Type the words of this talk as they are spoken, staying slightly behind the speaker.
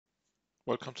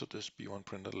Welcome to this B1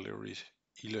 Printer Delivery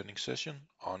e-learning session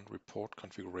on report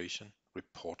configuration,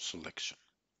 report selection.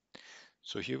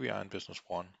 So here we are in Business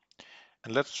One,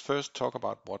 and let's first talk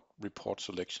about what report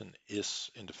selection is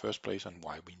in the first place and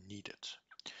why we need it.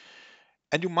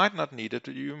 And you might not need it.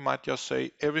 You might just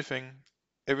say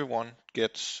everyone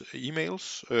gets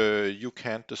emails. You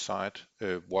can't decide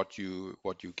what you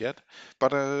get,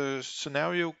 but a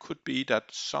scenario could be that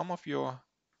some of your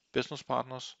business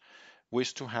partners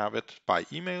wish to have it by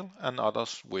email and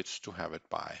others wish to have it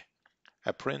by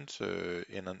a print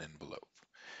in an envelope.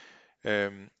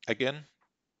 Again,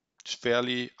 it's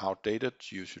fairly outdated.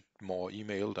 You should more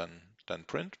email than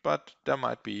print, but there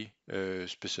might be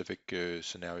specific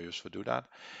scenarios for do that.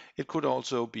 It could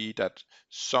also be that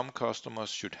some customers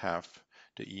should have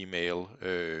the email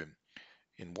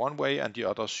in one way and the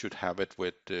others should have it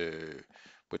with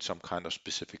some kind of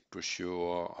specific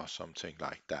brochure or something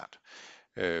like that,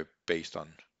 based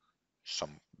on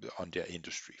their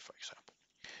industry, for example.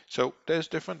 So there's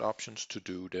different options to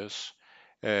do this,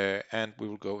 and we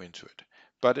will go into it.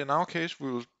 But in our case,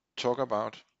 we will talk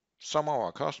about some of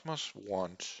our customers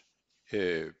want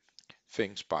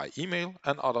things by email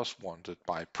and others want it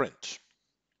by print.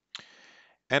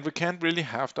 And we can't really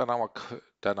have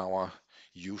that our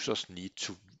users need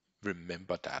to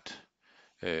remember that.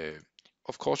 Uh,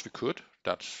 of course, we could.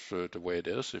 That's the way it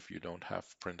is if you don't have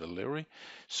print delivery.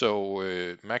 So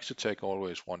Maxitech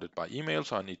always wanted by email,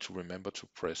 so I need to remember to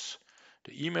press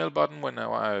the email button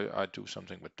whenever I do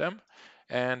something with them.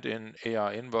 And in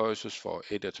AR invoices for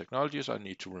ADA Technologies, I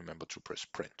need to remember to press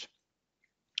print.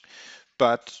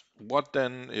 But what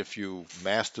then if you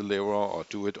mass deliver or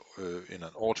do it in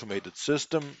an automated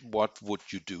system? What would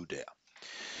you do there?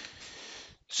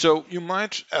 So you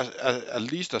might, at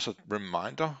least as a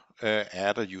reminder,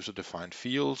 add a user-defined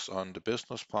fields on the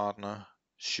business partner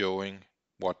showing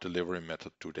what delivery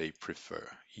method do they prefer,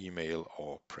 email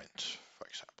or print, for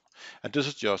example. And this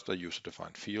is just a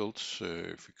user-defined fields.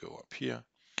 If we go up here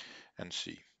and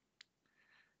see,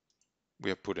 we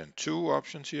have put in two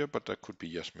options here, but there could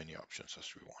be as many options as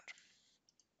we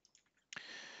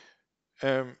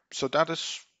want. So that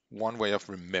is one way of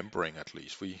remembering. At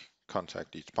least we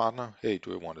contact each partner. Hey,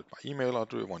 do we want it by email or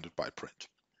do we want it by print?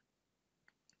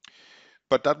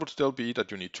 But that would still be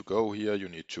that you need to go here, you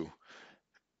need to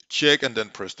check and then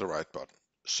press the right button.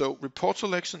 So report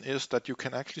selection is that you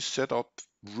can actually set up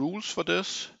rules for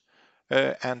this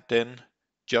and then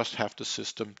just have the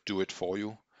system do it for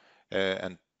you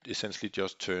and essentially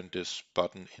just turn this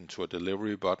button into a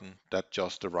delivery button that's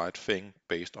just the right thing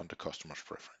based on the customer's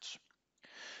preference.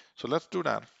 So let's do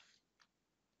that.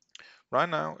 Right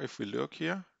now, if we look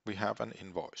here, we have an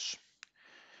invoice.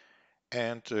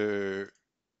 And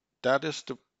that is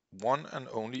the one and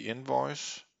only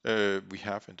invoice we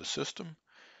have in the system,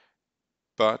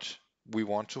 but we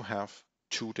want to have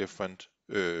two different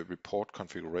report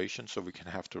configurations so we can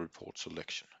have the report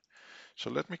selection. So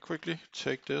let me quickly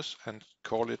take this and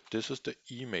call it, this is the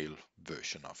email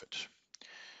version of it.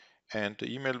 And the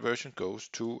email version goes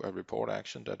to a report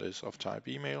action that is of type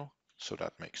email, so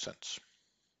that makes sense.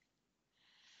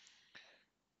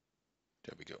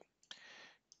 There we go.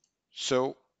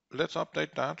 So let's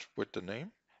update that with the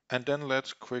name, and then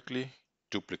let's quickly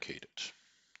duplicate it.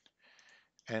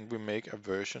 And we make a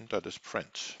version that is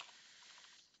print.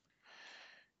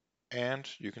 And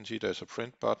you can see there's a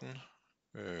print button,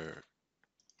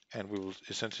 and we will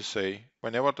essentially say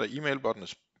whenever the email button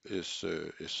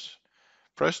is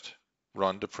pressed,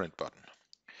 run the print button.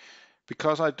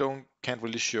 Because I can't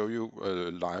really show you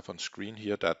live on screen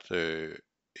here that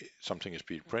something is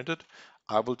being printed,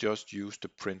 I will just use the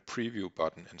print preview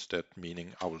button instead,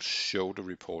 meaning I will show the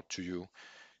report to you,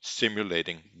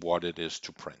 simulating what it is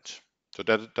to print. So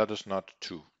that is not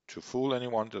to fool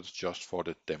anyone, that's just for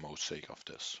the demo sake of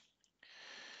this.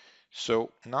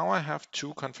 So now I have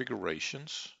two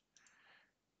configurations,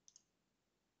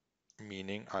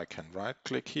 meaning I can right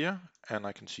click here and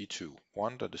I can see two,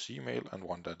 one that is email and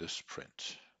one that is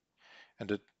print. And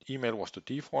the email was the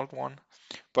default one,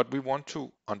 but we want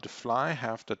to on the fly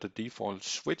have that the default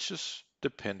switches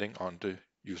depending on the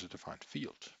user defined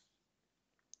field.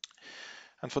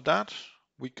 And for that,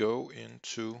 we go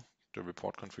into the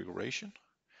report configuration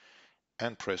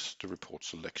and press the report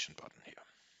selection button here.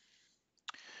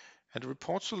 And the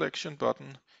report selection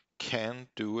button can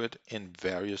do it in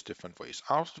various different ways.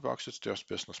 Out of the box, it's just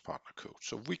business partner code.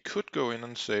 So we could go in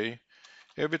and say,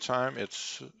 every time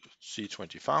it's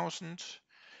C20,000,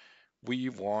 we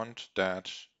want that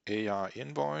AR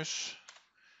invoice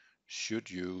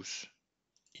should use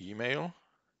email.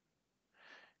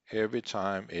 Every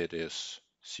time it is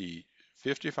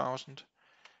C50,000,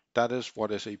 That is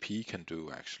what SAP can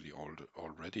do actually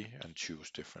already and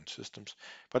choose different systems.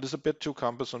 But it's a bit too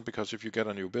cumbersome because if you get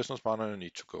a new business partner, you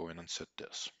need to go in and set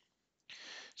this.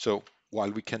 So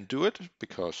while we can do it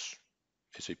because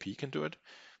SAP can do it,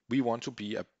 we want to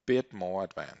be a bit more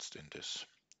advanced in this.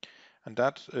 And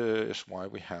that is why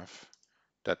we have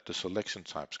that the selection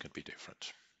types can be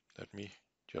different. Let me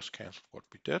just cancel what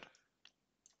we did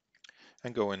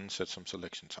and go in and set some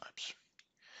selection types.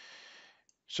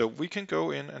 So we can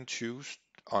go in and choose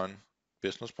on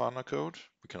business partner code.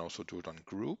 We can also do it on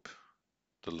group,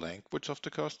 the language of the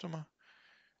customer,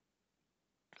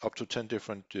 up to 10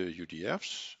 different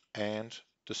UDFs, and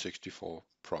the 64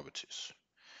 properties.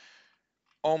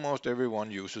 Almost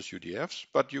everyone uses UDFs,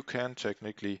 but you can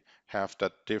technically have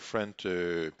that different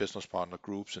business partner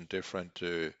groups and different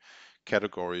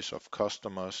categories of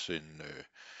customers in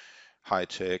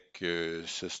high-tech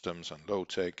systems and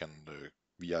low-tech, and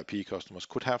VIP customers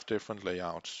could have different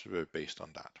layouts based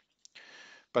on that.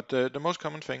 But the most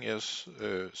common thing is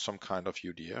some kind of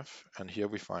UDF, and here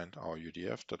we find our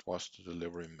UDF that was the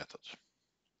delivery method.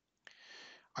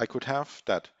 I could have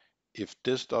that if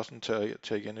this doesn't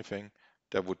take anything,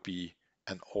 there would be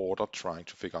an order trying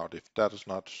to figure out if that is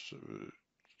not,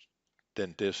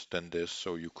 then this, then this.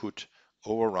 So you could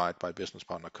override by business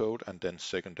partner code and then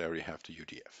secondary have the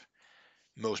UDF.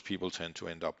 Most people tend to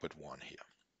end up with one here.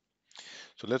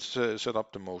 So let's set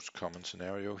up the most common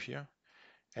scenario here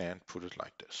and put it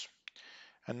like this.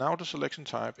 And now the selection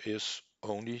type is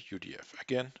only UDF.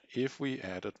 Again, if we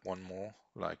added one more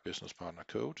like business partner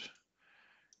code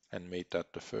and made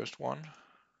that the first one,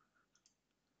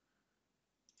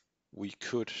 we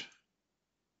could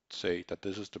say that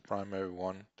this is the primary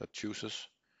one that chooses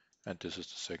and this is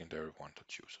the secondary one that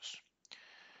chooses.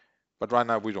 But right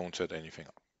now we don't set anything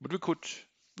up, but we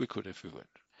could if we would.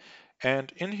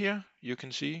 And in here you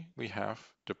can see we have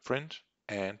the print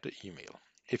and the email.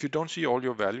 If you don't see all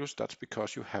your values, that's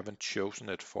because you haven't chosen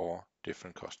it for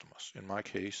different customers. In my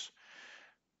case,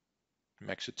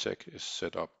 Maxitech is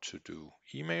set up to do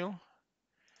email,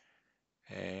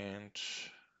 and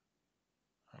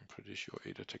I'm pretty sure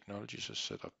Ada Technologies is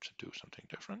set up to do something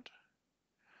different.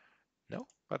 No,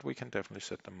 but we can definitely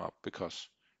set them up because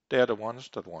they are the ones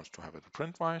that wants to have it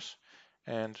print-wise,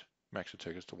 and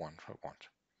Maxitech is the one who want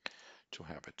to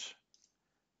have it.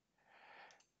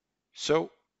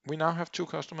 So we now have two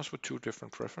customers with two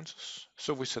different preferences,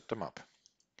 so we set them up.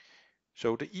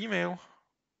 So the email,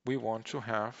 we want to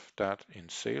have that in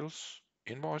sales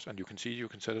invoice, and you can see you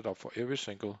can set it up for every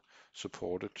single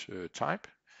supported type.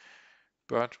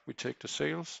 But we take the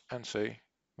sales and say,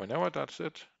 whenever that's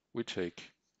it, we take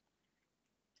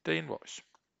the invoice.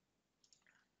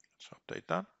 Let's update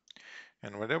that.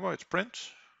 And whenever it's print,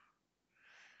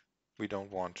 we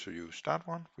don't want to use that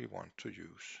one. We want to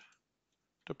use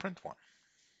the print one.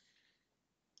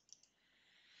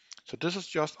 So this is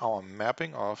just our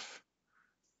mapping of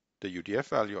the UDF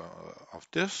value of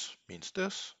this means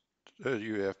this. The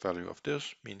UDF value of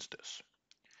this means this.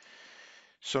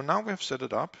 So now we have set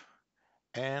it up,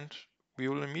 and we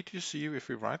will immediately see if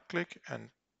we right click and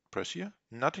press here,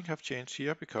 nothing have changed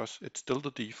here because it's still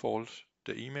the default,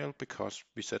 the email, because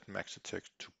we set Maxitech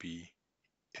to be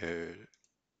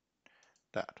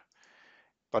that.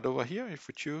 But over here, if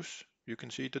we choose, you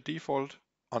can see the default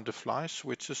on the fly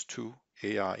switches to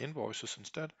AR invoices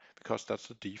instead, because that's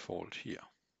the default here.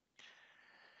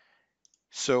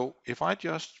 So if I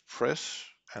just press,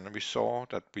 and we saw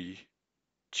that we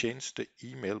changed the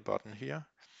email button here.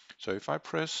 So if I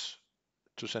press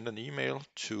to send an email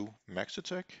to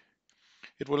Maxitech,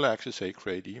 it will actually say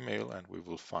create email, and we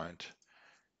will find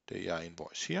the AI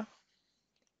invoice here.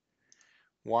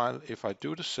 While if I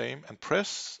do the same and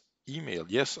press email,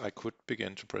 yes, I could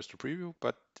begin to press the preview,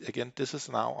 but again, this is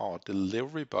now our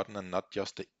delivery button and not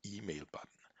just the email button.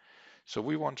 So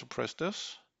we want to press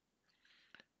this,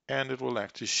 and it will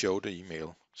actually show the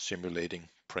email simulating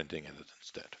printing it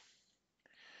instead.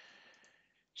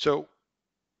 So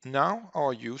now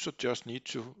our user just need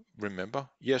to remember,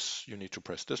 yes, you need to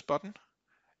press this button,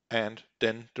 and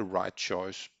then the right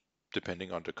choice,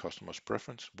 depending on the customer's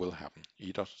preference, will happen.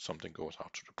 Either something goes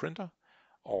out to the printer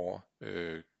or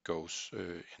goes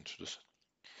into the.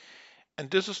 And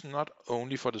this is not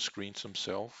only for the screens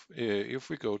themselves. If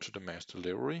we go to the mass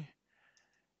delivery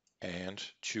and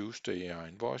choose the AI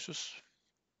invoices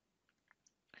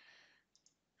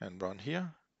and run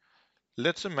here,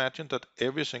 let's imagine that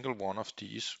every single one of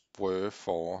these were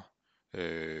for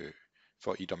either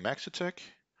Maxitech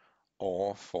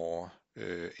or for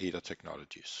Ada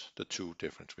Technologies, the two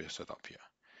different we have set up here.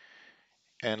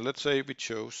 And let's say we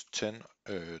chose 10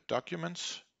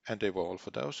 documents, and they were all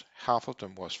for those. Half of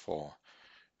them was for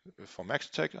for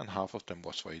MaxTech and half of them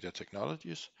was for ADA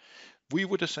Technologies, we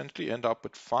would essentially end up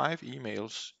with 5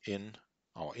 emails in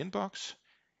our inbox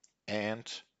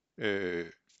and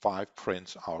 5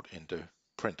 prints out in the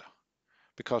printer.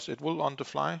 Because it will on the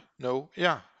fly know,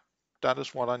 yeah, that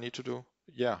is what I need to do.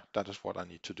 Yeah, that is what I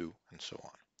need to do, and so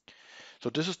on. So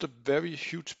this is the very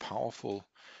huge, powerful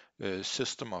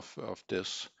system of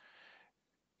this.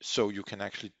 So you can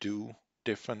actually do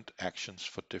different actions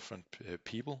for different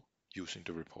people using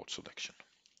the report selection.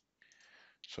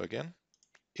 So again,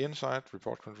 inside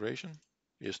report configuration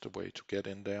is the way to get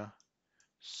in there,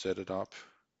 set it up,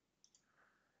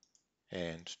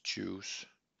 and choose.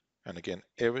 And again,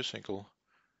 every single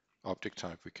object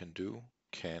type we can do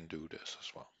this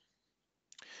as well.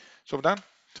 So with that,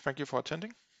 thank you for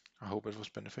attending. I hope it was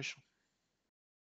beneficial.